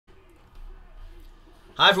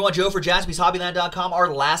Hi everyone, Joe for JaspysHobbyland.com.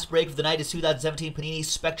 Our last break of the night is 2017 Panini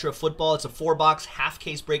Spectra Football. It's a 4-box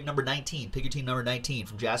half-case break number 19. Pick your team number 19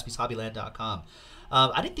 from JaspysHobbyland.com.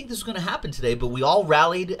 I didn't think this was going to happen today, but we all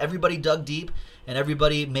rallied. Everybody dug deep, and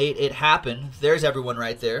everybody made it happen. There's everyone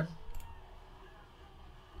right there.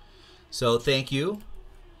 So thank you.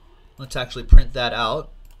 Let's actually print that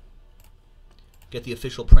out. Get the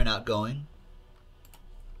official printout going.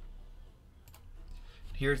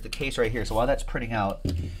 Here's the case right here. So while that's printing out,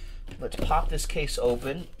 let's pop this case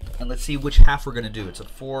open and let's see which half we're going to do. It's a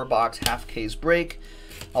 4-box half case break.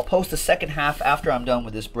 I'll post the second half after I'm done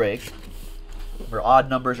with this break, where odd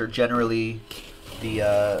numbers are generally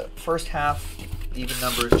the first half, even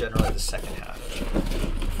numbers generally the second half.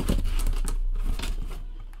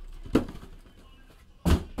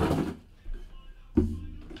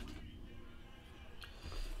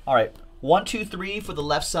 All right. 1, 2, 3 for the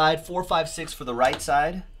left side, 4, 5, 6 for the right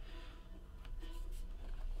side.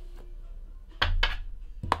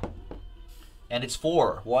 And it's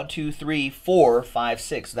 4. 1, 2, 3, 4, 5,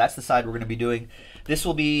 6. So that's the side we're going to be doing. This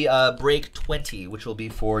will be break 20, which will be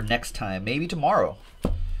for next time, maybe tomorrow.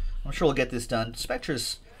 I'm sure we'll get this done.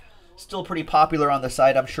 Spectra's still pretty popular on the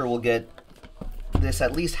site. I'm sure we'll get this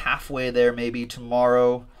at least halfway there, maybe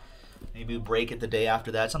tomorrow. Maybe we'll break it the day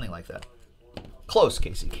after that, something like that. Close,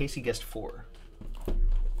 Casey. Casey guessed 4.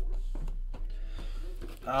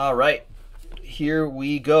 All right. Here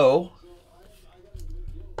we go.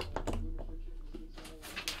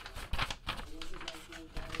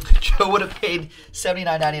 Joe would have paid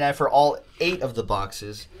 $79.99 for all 8 of the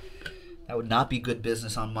boxes. That would not be good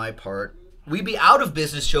business on my part. We'd be out of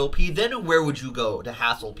business, Joe P. Then where would you go to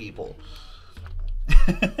hassle people?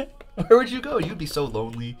 Where would you go? You'd be so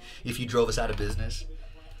lonely if you drove us out of business.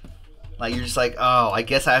 Like, you're just like, oh, I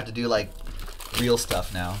guess I have to do, like, real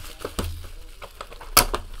stuff now.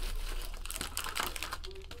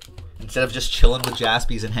 Instead of just chilling with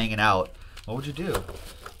Jaspys and hanging out, what would you do?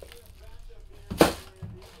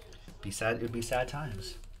 Be sad. It would be sad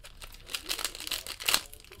times.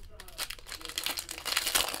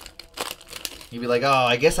 You'd be like, oh,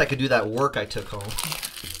 I guess I could do that work I took home.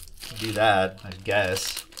 Do that, I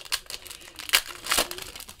guess.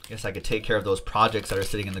 Guess I could take care of those projects that are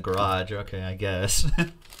sitting in the garage. Okay, I guess.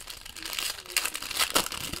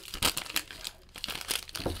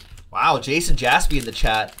 Wow, Jason Jaspy in the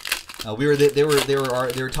chat.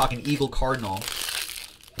 They were talking Eagle Cardinal.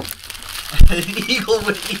 An eagle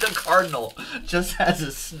would eat a cardinal just as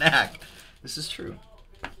a snack. This is true.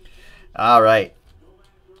 All right.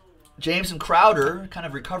 Jameson Crowder, kind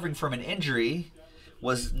of recovering from an injury,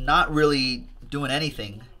 was not really doing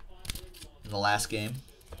anything in the last game.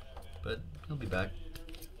 But he'll be back,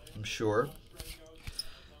 I'm sure.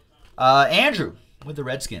 Andrew with the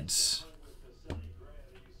Redskins.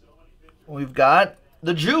 We've got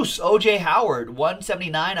the Juice, O.J. Howard,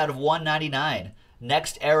 179 out of 199.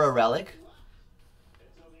 Next era relic.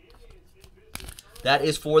 That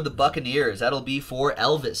is for the Buccaneers. That'll be for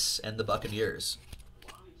Elvis and the Buccaneers.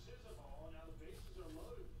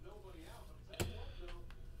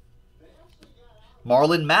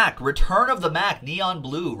 Marlon Mack, Return of the Mack, Neon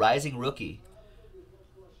Blue, Rising Rookie.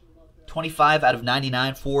 25 out of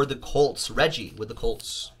 99 for the Colts. Reggie with the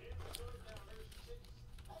Colts.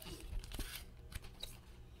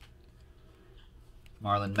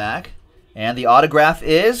 Marlon Mack. And the autograph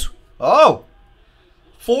is, oh,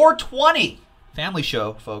 420. Family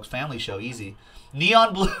show, folks. Family show, easy.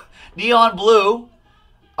 Neon Blue,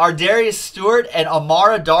 Ardarius Stewart and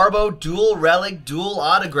Amara Darboh, dual relic, dual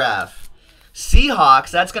autograph.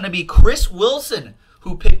 Seahawks, that's going to be Chris Wilson,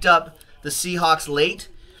 who picked up the Seahawks late.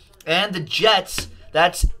 And the Jets,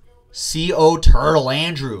 that's C.O. Turtle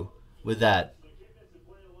Andrew with that.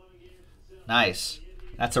 Nice.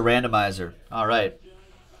 That's a randomizer. All right.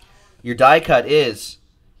 Your die cut is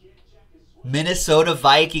Minnesota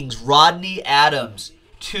Vikings, Rodney Adams.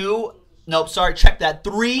 3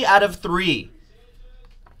 out of 3.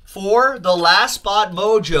 For the last spot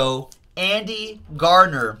mojo, Andy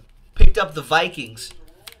Gardner picked up the Vikings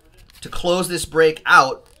to close this break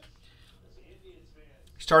out.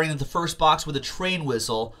 Starting at the first box with a train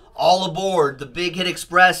whistle. All aboard the Big Hit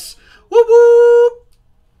Express. Whoop whoop.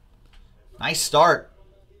 Nice start.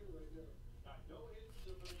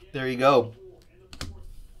 There you go.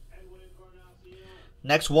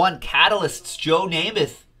 Next one, Catalysts, Joe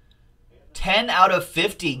Namath. 10 out of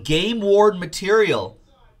 50. Game worn material.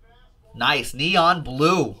 Nice. Neon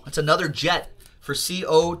Blue. That's another Jet for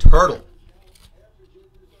C.O. Turtle.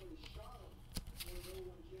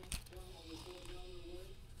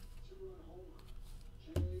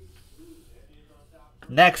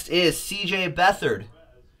 Next is C.J. Beathard,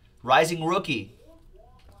 Rising Rookie.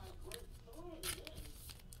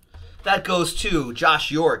 That goes to Josh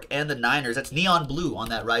York and the Niners. That's neon blue on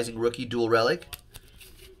that Rising Rookie dual relic.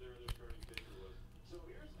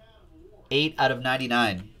 8 out of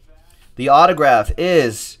 99. The autograph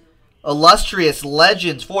is Illustrious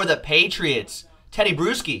Legends for the Patriots. Teddy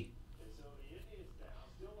Bruschi.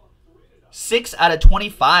 6 out of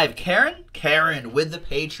 25. Karen? Karen with the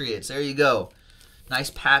Patriots. There you go. Nice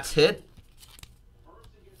Pats hit.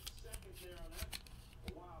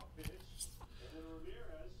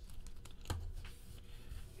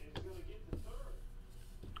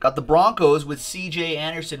 Got the Broncos with C.J.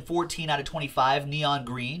 Anderson, 14 out of 25, neon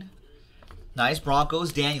green. Nice,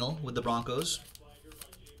 Broncos. Daniel with the Broncos.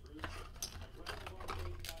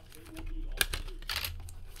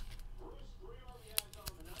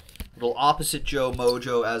 Little opposite Joe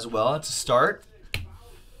Mojo as well. It's a start.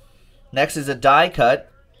 Next is a die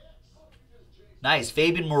cut. Nice,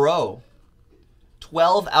 Fabian Moreau.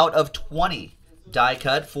 12 out of 20 die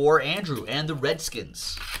cut for Andrew and the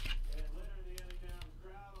Redskins.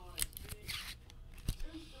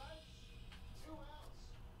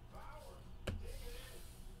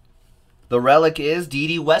 The relic is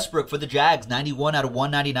D.D. Westbrook for the Jags, 91 out of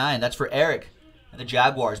 199. That's for Eric and the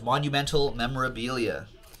Jaguars. Monumental memorabilia.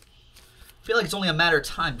 I feel like it's only a matter of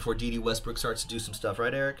time before D.D. Westbrook starts to do some stuff,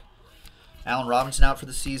 right, Eric? Allen Robinson out for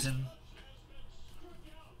the season.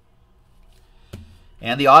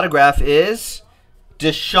 And the autograph is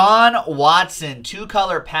Deshaun Watson,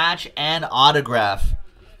 2-color patch and autograph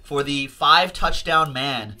for the 5-touchdown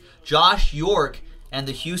man, Josh York and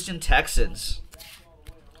the Houston Texans.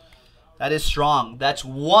 That is strong. That's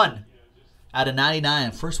 1 out of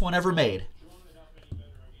 99. First one ever made.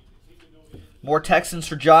 More Texans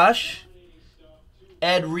for Josh.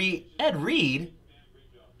 Ed Reed. Ed Reed?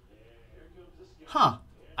 Huh.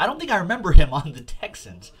 I don't think I remember him on the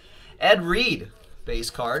Texans. Ed Reed.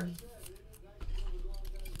 Base card.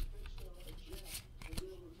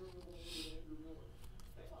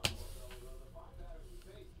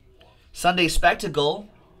 Sunday Spectacle.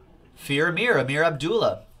 Amir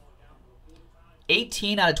Abdullah.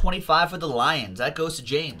 18 out of 25 for the Lions. That goes to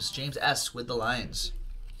James. James S. with the Lions.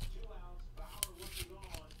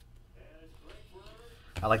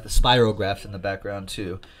 I like the spirographs in the background,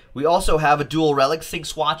 too. We also have a dual relic. Sync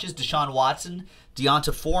swatches. Deshaun Watson.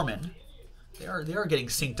 Deonta Foreman. They are getting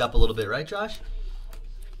synced up a little bit, right, Josh?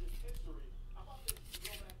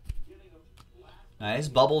 Nice.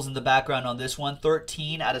 Bubbles in the background on this one.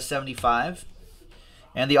 13 out of 75.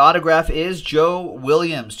 And the autograph is Joe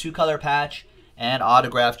Williams. 2-color patch. And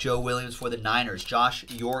autograph Joe Williams for the Niners. Josh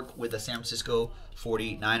York with the San Francisco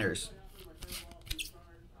 49ers.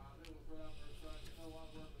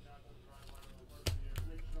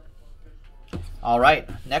 All right,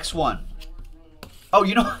 next one. Oh,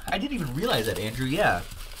 you know, I didn't even realize that, Andrew. Yeah.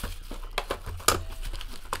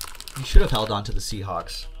 You should have held on to the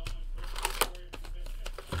Seahawks.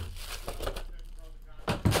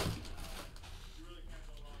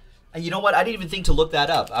 You know what? I didn't even think to look that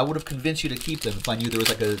up. I would have convinced you to keep them if I knew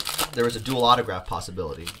there was a dual autograph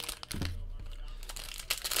possibility.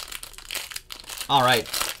 All right.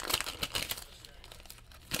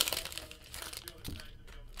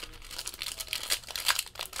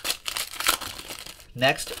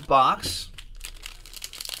 Next box.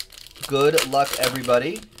 Good luck,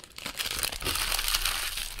 everybody.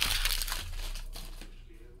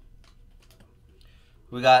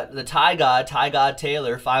 We got the Ty God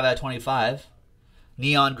Taylor, 5 out of 25.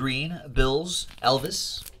 Neon green, Bills,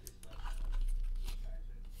 Elvis.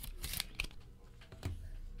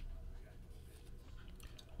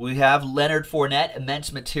 We have Leonard Fournette,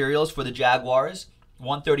 immense materials for the Jaguars,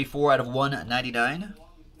 134 out of 199.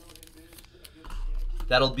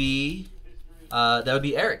 That would be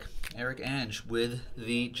Eric Ange with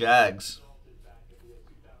the Jags.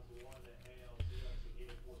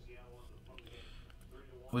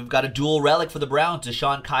 We've got a dual relic for the Browns.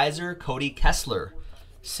 Deshaun Kaiser, Cody Kessler.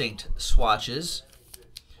 Saint swatches.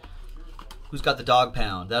 Who's got the dog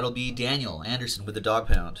pound? That'll be Daniel Anderson with the dog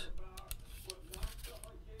pound.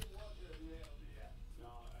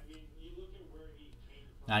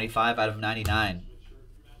 $95 out of 99.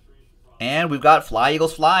 And we've got Fly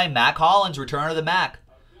Eagles Fly. Mac Hollins, Return of the Mac.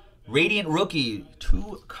 Radiant Rookie,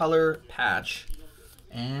 2-color patch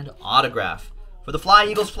and autograph. For the Fly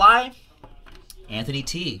Eagles Fly, Anthony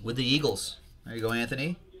T. with the Eagles. There you go,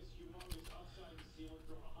 Anthony.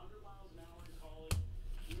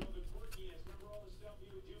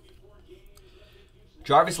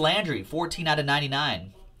 Jarvis Landry, 14 out of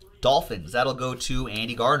 99. Dolphins, that'll go to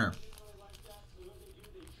Andy Gardner.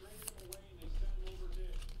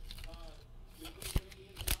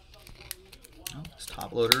 Oh, this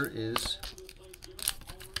top loader is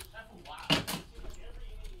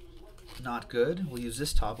not good. We'll use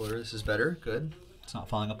this top loader. This is better. Good. It's not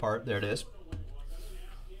falling apart. There it is.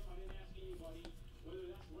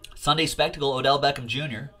 Sunday Spectacle, Odell Beckham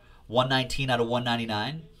Jr., 119 out of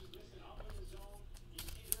 199.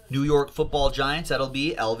 New York Football Giants, that'll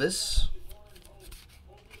be Elvis.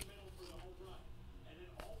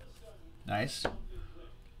 Nice.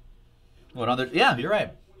 What other? Yeah, you're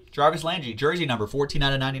right. Jarvis Landry, jersey number, 14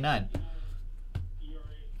 out of 99.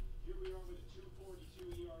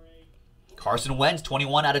 Carson Wentz,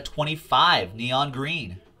 21 out of 25. Neon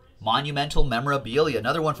green. Monumental memorabilia.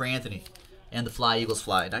 Another one for Anthony. And the Fly Eagles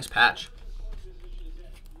fly. Nice patch.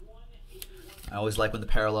 I always like when the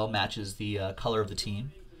parallel matches the color of the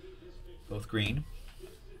team. Both green.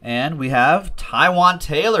 And we have Taywan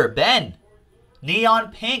Taylor. Ben.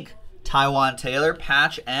 Neon pink. Taywan Taylor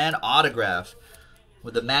patch and autograph.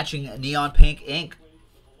 With the matching neon pink ink.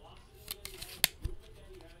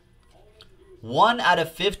 1 out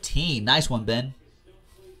of 15. Nice one, Ben.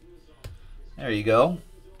 There you go.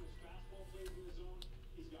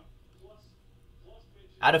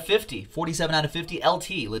 Out of 50. 47 out of 50.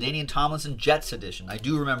 LT. LaDainian Tomlinson Jets edition. I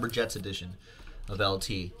do remember Jets edition of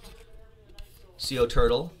LT. CO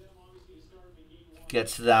Turtle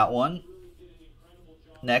gets that one.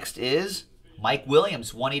 Next is Mike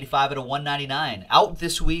Williams. 185 out of 199. Out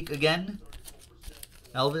this week again.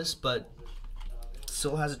 Elvis, but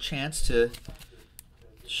still has a chance to.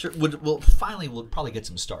 Sure, will probably get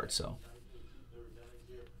some starts. So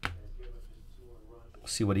we'll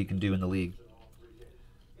see what he can do in the league.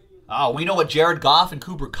 Oh, we know what Jared Goff and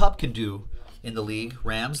Cooper Kupp can do in the league.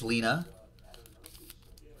 Rams, Lena.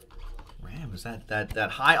 Rams, that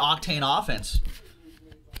high octane offense.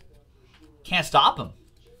 Can't stop him.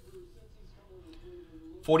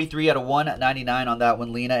 43 out of 199 on that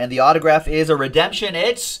one, Lena. And the autograph is a redemption.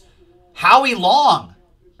 It's Howie Long.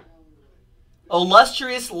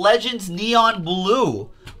 Illustrious Legends Neon Blue.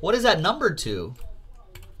 What is that numbered to?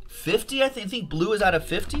 50, I think blue is out of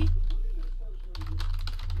 50.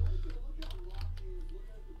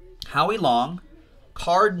 Howie Long.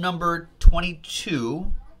 Card number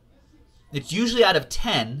 22. It's usually out of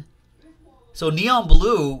 10. So Neon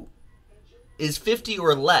Blue is 50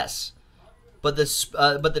 or less. But the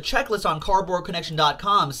checklist on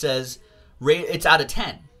cardboardconnection.com says it's out of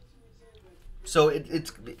 10. So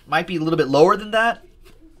it might be a little bit lower than that.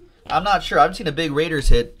 I'm not sure. I haven't seen a big Raiders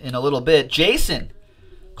hit in a little bit. Jason,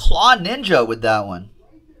 Claw Ninja with that one.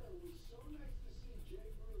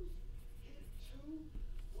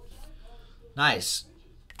 Nice.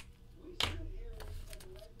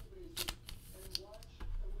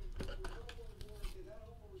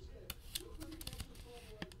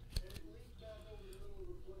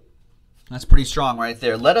 That's pretty strong right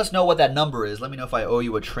there. Let us know what that number is. Let me know if I owe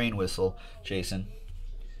you a train whistle, Jason,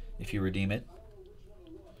 if you redeem it.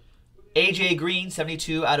 AJ Green,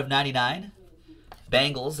 72 out of 99.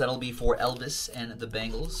 Bengals, that'll be for Elvis and the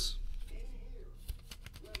Bengals.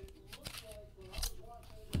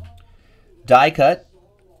 Die cut,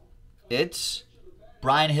 it's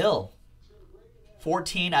Brian Hill.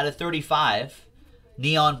 14 out of 35.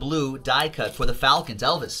 Neon blue die cut for the Falcons.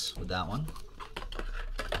 Elvis with that one.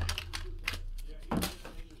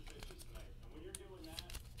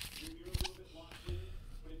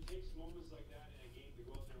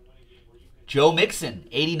 Joe Mixon,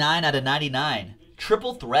 89 out of 99.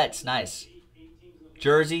 Triple threats, nice.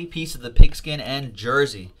 Jersey, piece of the pigskin, and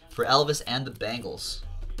jersey for Elvis and the Bengals.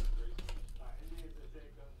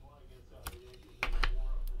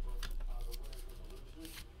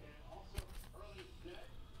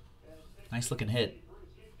 Nice looking hit.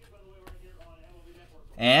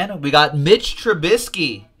 And we got Mitch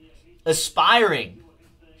Trubisky, aspiring.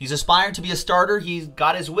 He's aspiring to be a starter. He's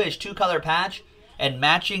got his wish. 2-color patch and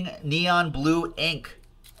matching neon blue ink.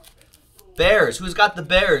 Bears. Who's got the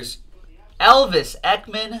Bears? Elvis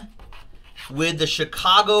Ekman with the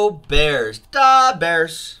Chicago Bears. Da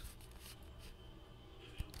Bears.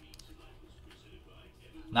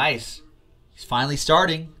 Nice. He's finally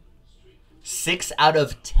starting. 6 out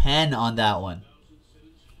of 10 on that one.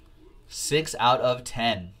 6 out of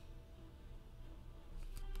 10.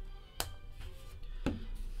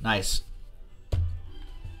 Nice.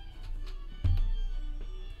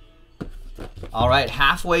 All right,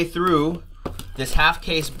 halfway through this half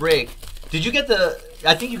case break. Did you get the,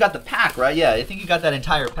 I think you got the pack, right? Yeah, I think you got that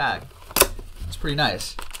entire pack. It's pretty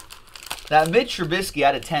nice. That Mitch Trubisky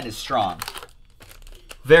out of 10 is strong.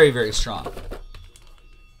 Very, very strong.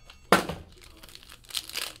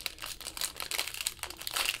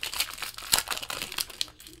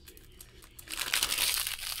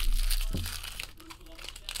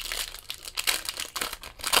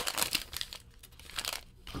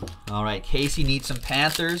 All right, Casey needs some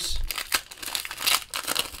Panthers.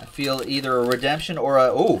 I feel either a redemption or a,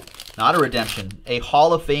 oh, not a redemption, a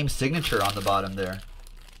Hall of Fame signature on the bottom there.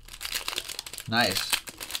 Nice.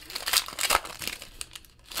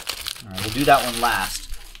 All right, we'll do that one last.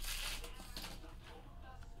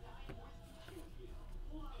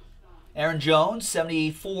 Aaron Jones,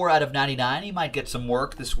 74 out of 99. He might get some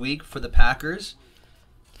work this week for the Packers,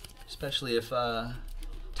 especially if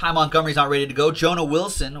Ty Montgomery's not ready to go. Jonah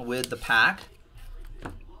Wilson with the Pack.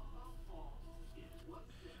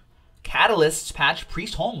 Catalysts patch,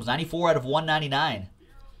 Priest Holmes, 94 out of 199.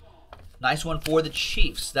 Nice one for the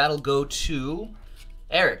Chiefs. That'll go to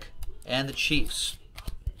Eric and the Chiefs.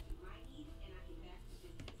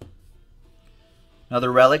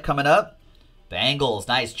 Another relic coming up. Bengals,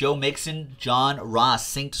 nice. Joe Mixon, John Ross,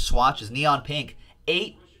 synced swatches, neon pink,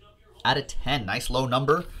 8 out of 10. Nice low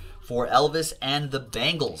number for Elvis and the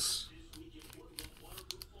Bengals.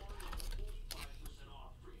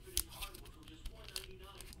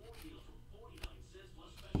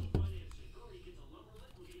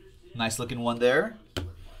 Nice looking one there.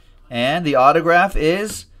 And the autograph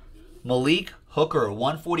is Malik Hooker,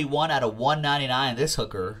 141 out of 199. This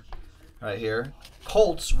Hooker right here.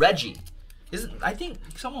 Colts, Reggie. I think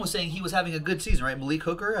someone was saying he was having a good season, right? Malik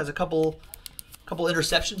Hooker has a couple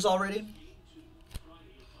interceptions already.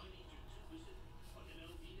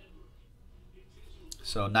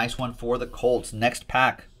 So nice one for the Colts. Next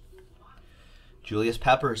pack. Julius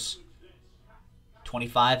Peppers.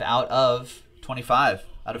 25 out of 25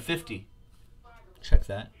 out of 50. Check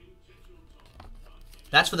that.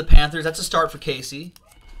 That's for the Panthers. That's a start for Casey.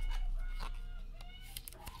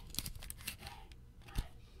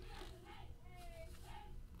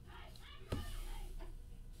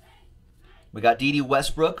 We got Dede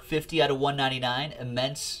Westbrook, 50 out of 199.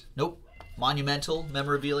 Immense. Nope. Monumental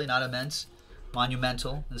memorabilia, not immense.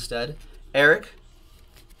 Monumental instead. Eric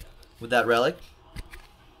with that relic.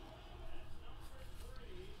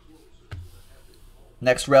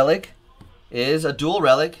 Next relic is a dual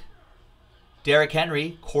relic. Derrick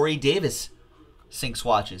Henry, Corey Davis sync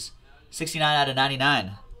swatches. 69 out of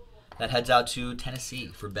 99. That heads out to Tennessee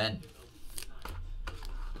for Ben.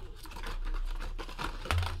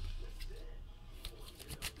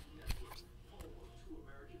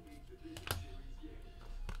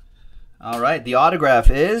 All right, the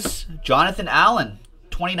autograph is Jonathan Allen,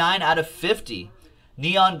 29 out of 50.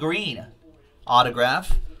 Neon green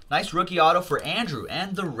autograph. Nice rookie auto for Andrew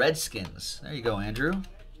and the Redskins. There you go, Andrew.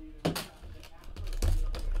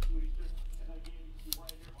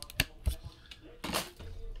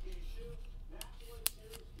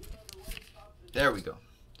 There we go.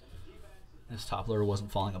 This top loader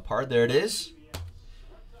wasn't falling apart. There it is.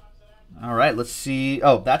 All right, let's see.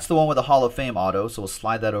 Oh, that's the one with the Hall of Fame auto, so we'll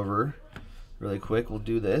slide that over really quick. We'll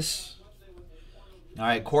do this. All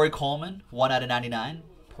right, Corey Coleman, 1 out of 99.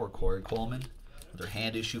 Poor Corey Coleman. Another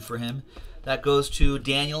hand issue for him. That goes to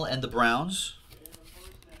Daniel and the Browns.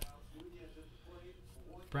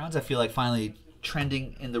 Browns, I feel like, finally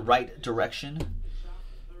trending in the right direction.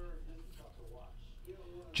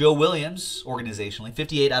 Joe Williams, organizationally,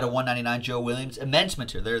 58 out of 199. Joe Williams, immense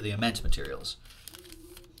material. They're the immense materials.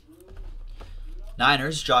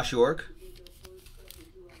 Niners, Josh York.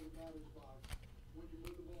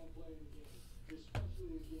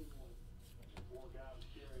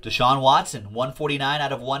 Deshaun Watson, 149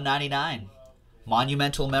 out of 199.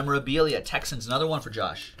 Monumental memorabilia. Texans, another one for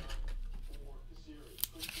Josh.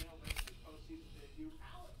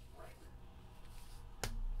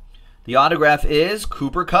 The autograph is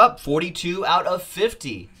Cooper Kupp, 42 out of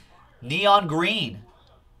 50. Neon green.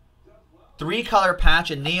 3-color patch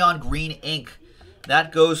and neon green ink.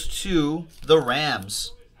 That goes to the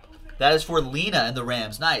Rams. That is for Lena and the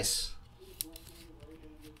Rams. Nice.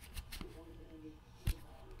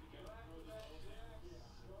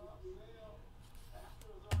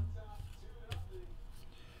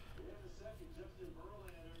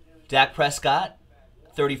 Dak Prescott,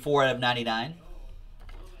 34 out of 99.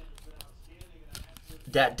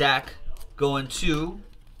 Dak going to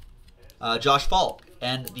Josh Falk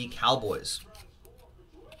and the Cowboys.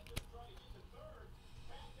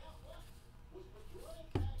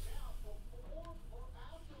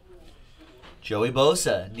 Joey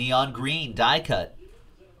Bosa, neon green, die cut.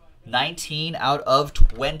 19 out of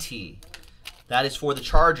 20. That is for the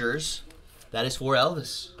Chargers. That is for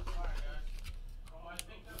Elvis.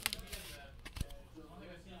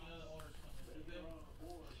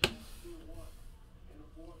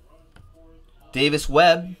 Davis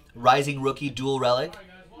Webb, rising rookie dual relic.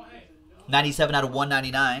 97 out of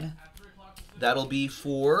 199. That'll be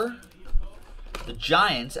for the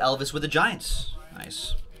Giants. Elvis with the Giants.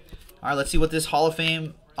 Nice. All right, let's see what this Hall of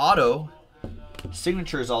Fame auto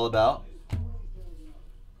signature is all about.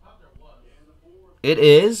 It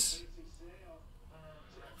is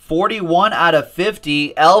 41 out of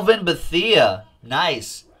 50, Elvin Bethea.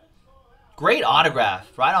 Nice. Great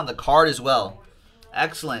autograph. Right on the card as well.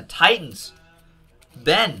 Excellent. Titans.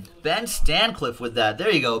 Ben Stancliffe with that. There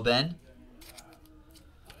you go, Ben.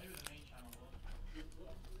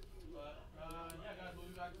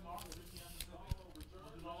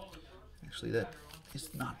 Actually, that is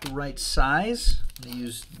not the right size. I'm going to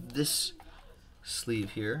use this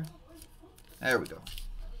sleeve here. There we go.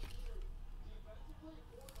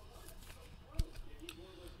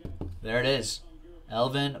 There it is.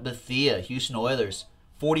 Elvin Bethea, Houston Oilers.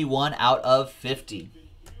 41 out of 50.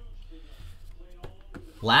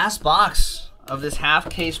 Last box of this half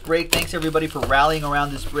case break. Thanks everybody for rallying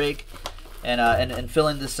around this break and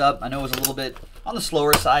filling this up. I know it was a little bit on the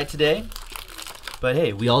slower side today, but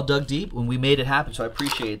hey, we all dug deep when we made it happen, so I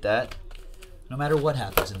appreciate that. No matter what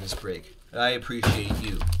happens in this break, I appreciate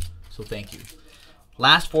you, so thank you.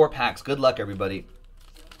 Last 4 packs. Good luck, everybody.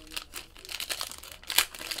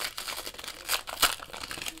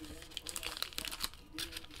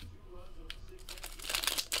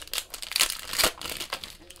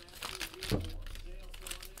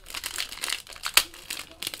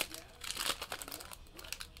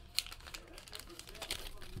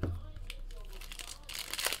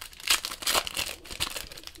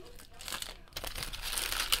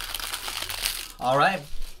 All right.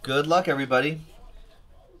 Good luck, everybody.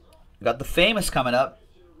 We got the famous coming up.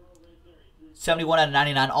 71 out of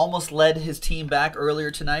 99. Almost led his team back earlier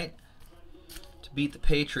tonight to beat the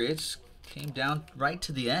Patriots. Came down right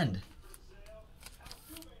to the end.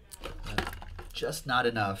 But just not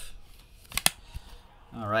enough.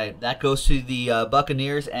 All right. That goes to the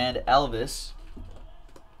Buccaneers and Elvis.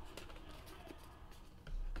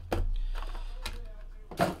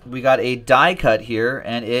 We got a die cut here,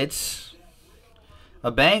 and it's a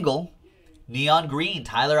Bengal, neon green,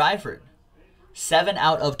 Tyler Eifert. 7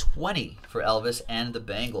 out of 20 for Elvis and the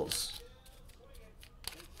Bengals.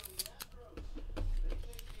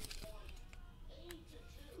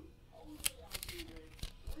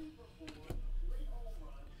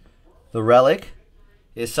 The relic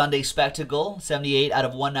is Sunday Spectacle, 78 out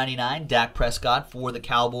of 199. Dak Prescott for the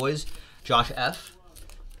Cowboys. Josh F.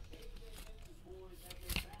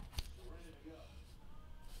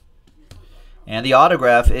 And the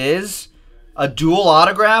autograph is a dual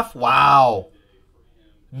autograph. Wow.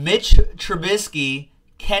 Mitch Trubisky,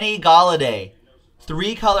 Kenny Golladay.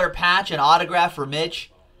 3-color patch and autograph for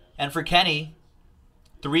Mitch. And for Kenny,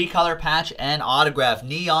 3-color patch and autograph.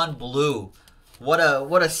 Neon blue. What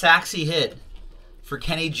a sexy hit for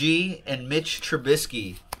Kenny G and Mitch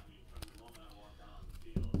Trubisky.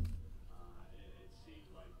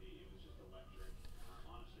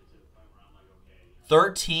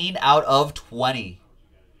 $13 out of 20.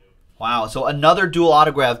 Wow, so another dual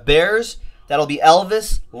autograph. Bears, that'll be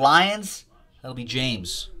Elvis. Lions, that'll be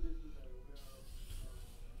James.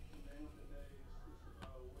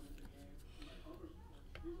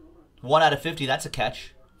 $1 out of 50, that's a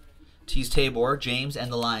catch. Tease Tabor, James, and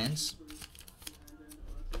the Lions.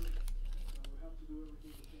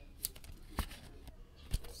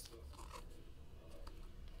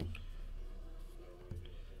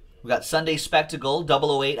 We got Sunday Spectacle,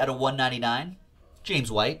 008 out of 199.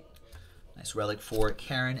 James White. Nice relic for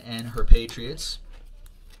Karen and her Patriots.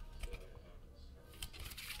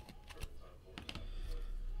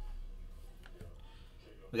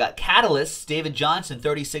 We got Catalyst, David Johnson,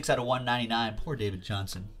 36 out of 199. Poor David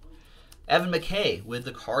Johnson. Evan McKay with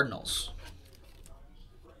the Cardinals.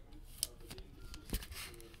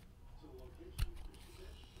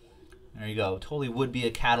 There you go. Totally would be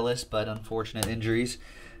a Catalyst, but unfortunate injuries.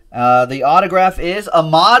 The autograph is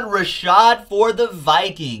Ahmad Rashad for the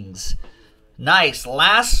Vikings. Nice.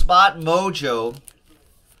 Last spot mojo.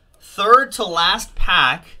 Third to last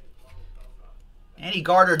pack. Andy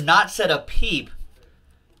Garter not said a peep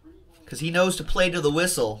because he knows to play to the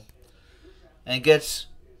whistle. And gets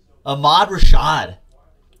Ahmad Rashad.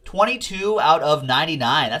 22 out of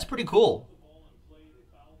 99. That's pretty cool.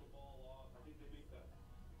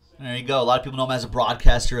 There you go. A lot of people know him as a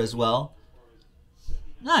broadcaster as well.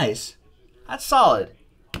 Nice. That's solid.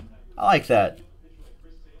 I like that.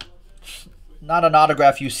 Not an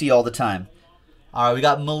autograph you see all the time. All right, we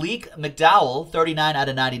got Malik McDowell, 39 out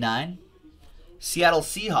of 99. Seattle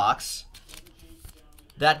Seahawks.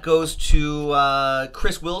 That goes to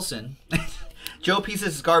Chris Wilson. Joe P says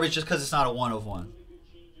it's garbage just because it's not a 1 of 1.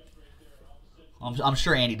 I'm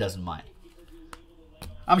sure Andy doesn't mind.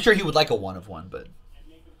 I'm sure he would like a 1 of 1, but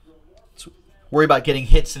Worry about getting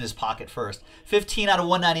hits in his pocket first. 15 out of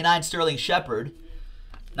 199, Sterling Shepard.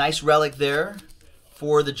 Nice relic there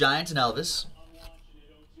for the Giants and Elvis.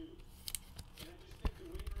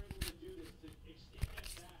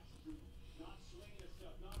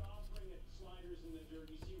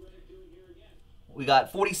 We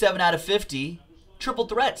got 47 out of 50. Triple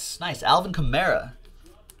threats. Nice. Alvin Kamara.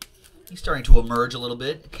 He's starting to emerge a little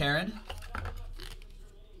bit. Karen.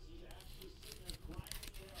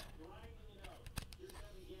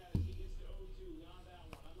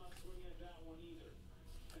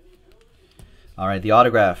 All right, the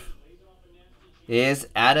autograph is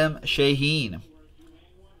Adam Shaheen.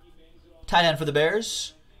 Tight end for the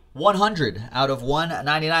Bears. 100 out of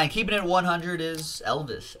 199. Keeping it at 100 is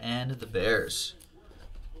Elvis and the Bears.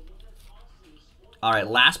 All right,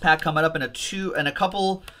 last pack coming up in a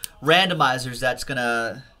couple randomizers. That's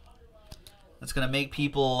gonna make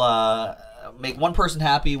people make one person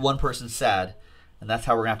happy, one person sad, and that's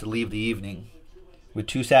how we're gonna have to leave the evening, with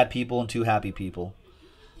 2 sad people and 2 happy people.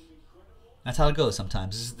 That's how it goes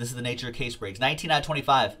sometimes. This is the nature of case breaks. 19 out of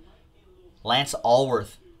 25. Lance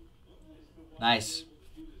Allworth. Nice.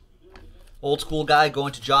 Old school guy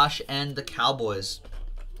going to Josh and the Cowboys.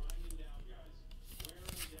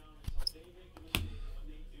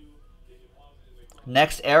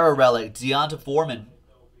 Next era relic, Deonta Foreman.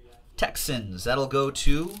 Texans. That'll go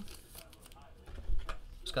to...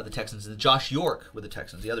 Who's got the Texans? Josh York with the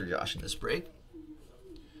Texans. The other Josh in this break.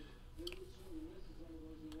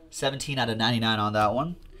 17 out of 99 on that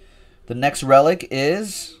one. The next relic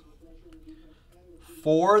is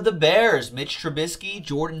for the Bears. Mitch Trubisky,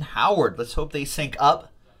 Jordan Howard. Let's hope they sync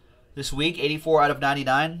up this week. 84 out of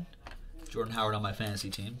 99. Jordan Howard on my fantasy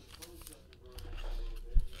team.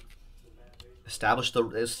 Establish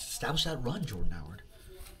that run, Jordan Howard.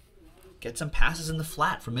 Get some passes in the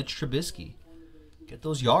flat for Mitch Trubisky. Get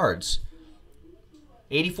those yards.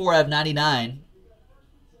 84 out of 99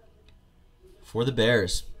 for the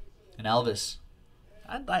Bears. And Elvis.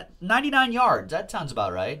 99 yards. That sounds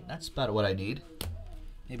about right. That's about what I need.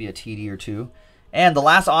 Maybe a TD or 2. And the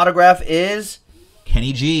last autograph is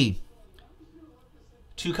Kenny G.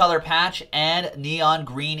 2-color patch and neon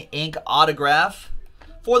green ink autograph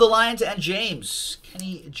for the Lions and James.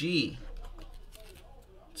 Kenny G.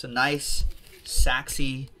 It's a nice,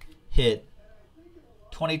 saxy hit.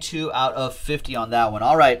 22 out of 50 on that one.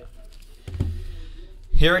 All right.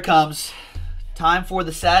 Here it comes. Time for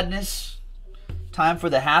the sadness. Time for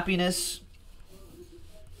the happiness.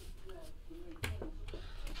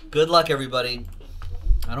 Good luck, everybody.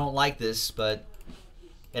 I don't like this, but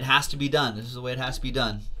it has to be done. This is the way it has to be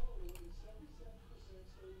done.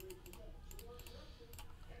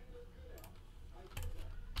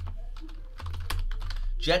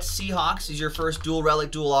 Jets Seahawks is your first dual relic,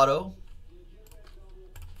 dual auto.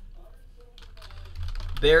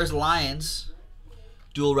 Bears Lions,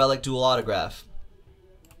 dual relic, dual autograph.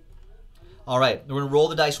 All right, we're going to roll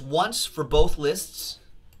the dice once for both lists,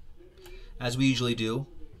 as we usually do.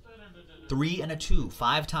 3 and a 2,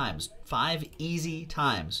 5 times. 5 easy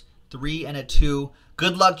times. 3 and a 2.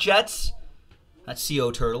 Good luck, Jets. That's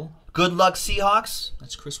CO Turtle. Good luck, Seahawks.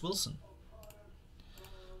 That's Chris Wilson.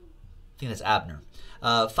 I think that's Abner.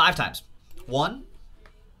 5 times. 1.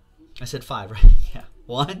 I said 5, right? Yeah.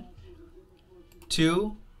 1,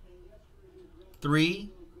 2, 3,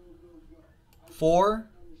 4,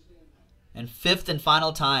 and 5th and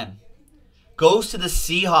final time. Goes to the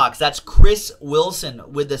Seahawks. That's Chris Wilson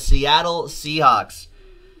with the Seattle Seahawks.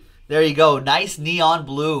 There you go. Nice neon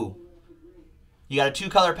blue. You got a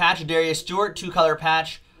 2-color patch of Darius Stewart, 2-color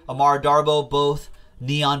patch Amara Darboh, both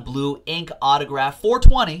neon blue ink autograph.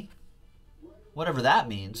 420. Whatever that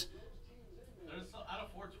means. There's out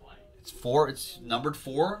of 420. It's numbered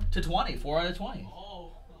 4 to 20. 4 out of 20.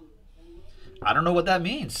 Oh. I don't know what that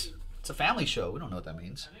means. It's a family show. We don't know what that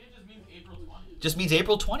means. I think it just means April 20th. Just means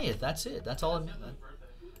April 20th. That's it. That's all it means.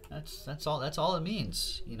 That's all it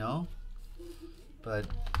means, you know? But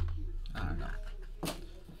I don't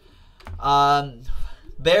know.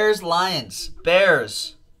 Bears Lions.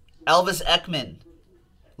 Bears. Elvis Ekman.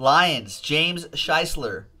 Lions. James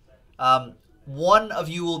Scheisler. One of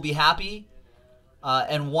you will be happy,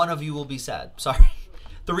 and one of you will be sad. Sorry.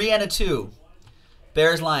 3 and a 2.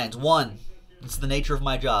 Bears Lions. 1. It's the nature of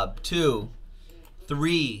my job. 2,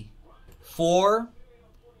 3, 4,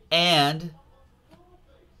 and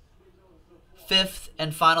 5th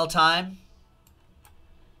and final time.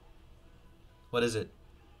 What is it?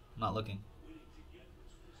 I'm not looking.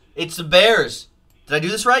 It's the Bears. Did I do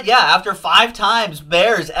this right? Yeah, after 5 times,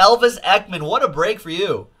 Bears. Elvis Ekman. What a break for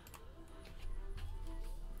you.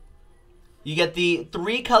 You get the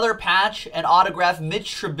 3-color patch and autograph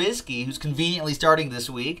Mitch Trubisky, who's conveniently starting this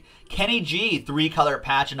week. Kenny G, 3-color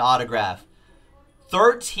patch and autograph.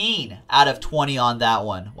 13 out of 20 on that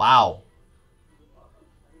one. Wow.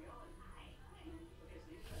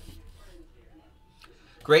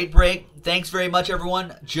 Great break. Thanks very much,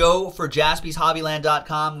 everyone. Joe for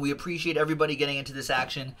JaspysHobbyland.com. We appreciate everybody getting into this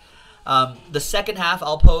action. The second half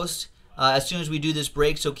I'll post as soon as we do this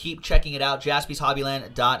break, so keep checking it out.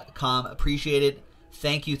 JaspysHobbyland.com. Appreciate it.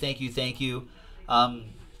 Thank you, thank you, thank you.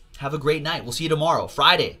 Have a great night. We'll see you tomorrow.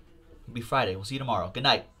 Friday. It'll be Friday. We'll see you tomorrow. Good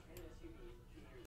night.